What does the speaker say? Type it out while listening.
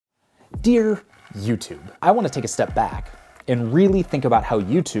Dear YouTube, I want to take a step back and really think about how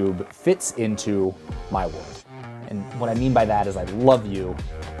YouTube fits into my world. And what I mean by that is I love you,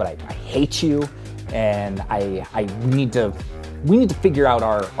 but I hate you, and we need to figure out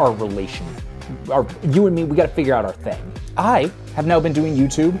our relation. You and me, we got to figure out our thing. I have now been doing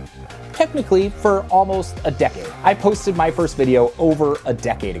YouTube technically for almost a decade. I posted my first video over a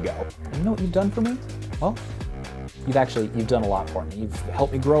decade ago. And you know what you've done for me? Well, you've done a lot for me. You've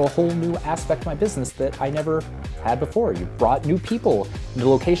helped me grow a whole new aspect of my business that I never had before. You've brought new people into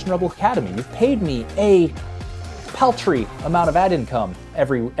Location Rebel Academy. You've paid me a paltry amount of ad income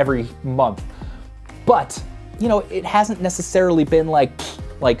every month. But, you know, it hasn't necessarily been like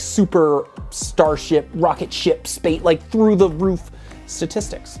super starship, rocket ship, space, like through the roof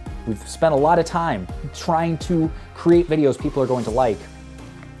statistics. We've spent a lot of time trying to create videos people are going to like,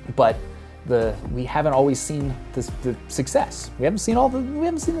 but we haven't always seen the success. We haven't seen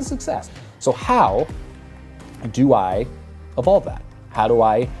the success. So how do I evolve that? How do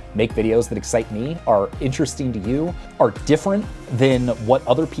I make videos that excite me, are interesting to you, are different than what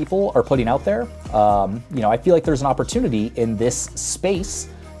other people are putting out there? You know, I feel like there's an opportunity in this space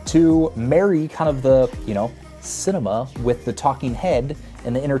to marry kind of the, you know, cinema with the talking head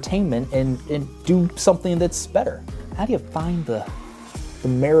and the entertainment and do something that's better. How do you find the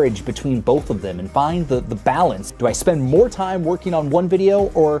marriage between both of them and find the balance? Do I spend more time working on one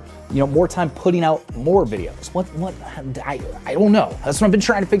video, or, you know, more time putting out more videos? I don't know. That's what I've been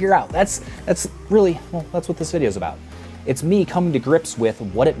trying to figure out. That's really, well, that's what this video is about. It's me coming to grips with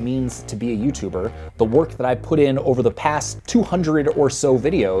what it means to be a YouTuber, the work that I put in over the past 200 or so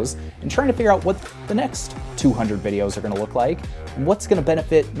videos, and trying to figure out what the next 200 videos are gonna look like, and what's gonna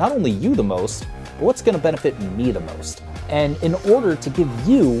benefit not only you the most, but what's gonna benefit me the most. And in order to give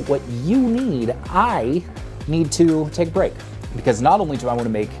you what you need, I need to take a break. Because not only do I want to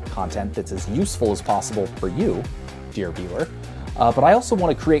make content that's as useful as possible for you, dear viewer, but I also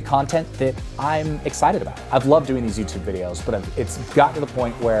want to create content that I'm excited about. I've loved doing these YouTube videos, but it's gotten to the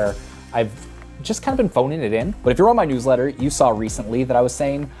point where I've just kind of been phoning it in. But if you're on my newsletter, you saw recently that I was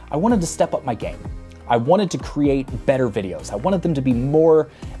saying I wanted to step up my game. I wanted to create better videos. I wanted them to be more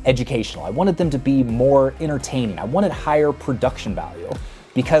educational. I wanted them to be more entertaining. I wanted higher production value,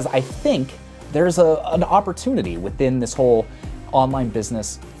 because I think there's an opportunity within this whole online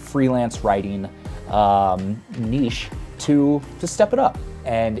business, freelance writing niche to step it up.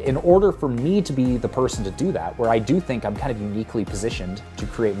 And in order for me to be the person to do that, where I do think I'm kind of uniquely positioned to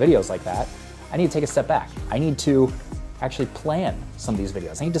create videos like that, I need to take a step back. I need to actually plan some of these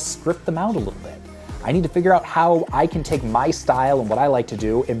videos. I need to script them out a little bit. I need to figure out how I can take my style and what I like to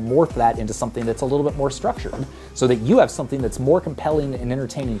do and morph that into something that's a little bit more structured, so that you have something that's more compelling and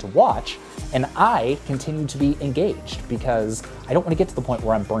entertaining to watch, and I continue to be engaged, because I don't want to get to the point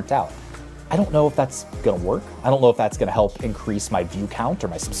where I'm burnt out. I don't know if that's gonna work. I don't know if that's gonna help increase my view count or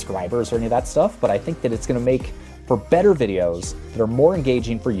my subscribers or any of that stuff, but I think that it's gonna make for better videos that are more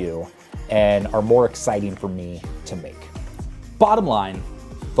engaging for you and are more exciting for me to make. Bottom line,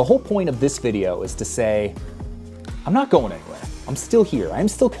 the whole point of this video is to say, I'm not going anywhere. I'm still here. I'm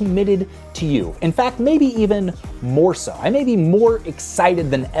still committed to you. In fact, maybe even more so. I may be more excited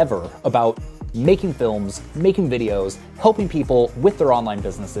than ever about making films, making videos, helping people with their online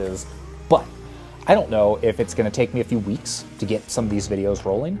businesses, but I don't know if it's gonna take me a few weeks to get some of these videos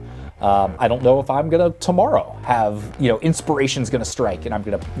rolling. I don't know if I'm gonna tomorrow have, you know, inspiration's gonna strike and I'm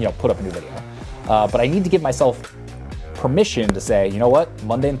gonna, you know, put up a new video. But I need to give myself permission to say, you know what,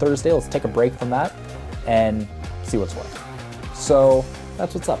 Monday and Thursday, let's take a break from that and see what's what. So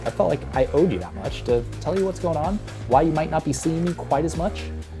that's what's up. I felt like I owed you that much to tell you what's going on, why you might not be seeing me quite as much,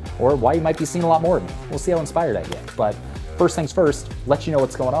 or why you might be seeing a lot more of me. We'll see how inspired I get. But first things first, let you know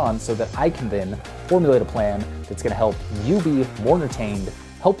what's going on so that I can then formulate a plan that's gonna help you be more entertained,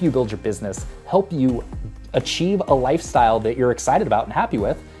 help you build your business, help you achieve a lifestyle that you're excited about and happy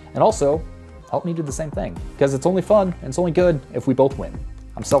with, and also help me do the same thing, because it's only fun and it's only good if we both win.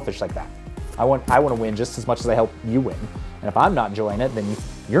 I'm selfish like that. I want to win just as much as I help you win. And if I'm not enjoying it, then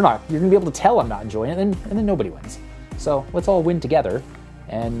you're gonna be able to tell I'm not enjoying it, and then nobody wins. So let's all win together,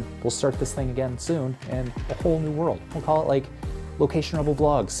 and we'll start this thing again soon in a whole new world. We'll call it like Location Rebel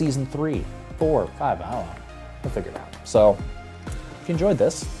Vlog Season 3, 4, 5, I don't know. We'll figure it out. So if you enjoyed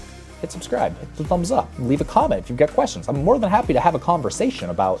this, hit subscribe, hit the thumbs up, leave a comment if you've got questions. I'm more than happy to have a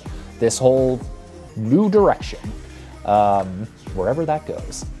conversation about this whole new direction, wherever that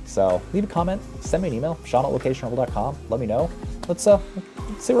goes. So leave a comment, send me an email, sean@locationrebel.com, let me know. Let's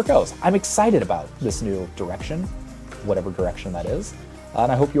see where it goes. I'm excited about this new direction, whatever direction that is,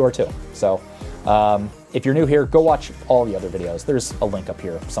 and I hope you are too. So If you're new here, go watch all the other videos. There's a link up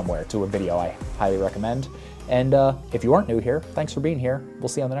here somewhere to a video I highly recommend. And if you aren't new here, thanks for being here. We'll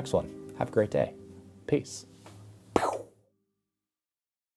see you on the next one. Have a great day. Peace.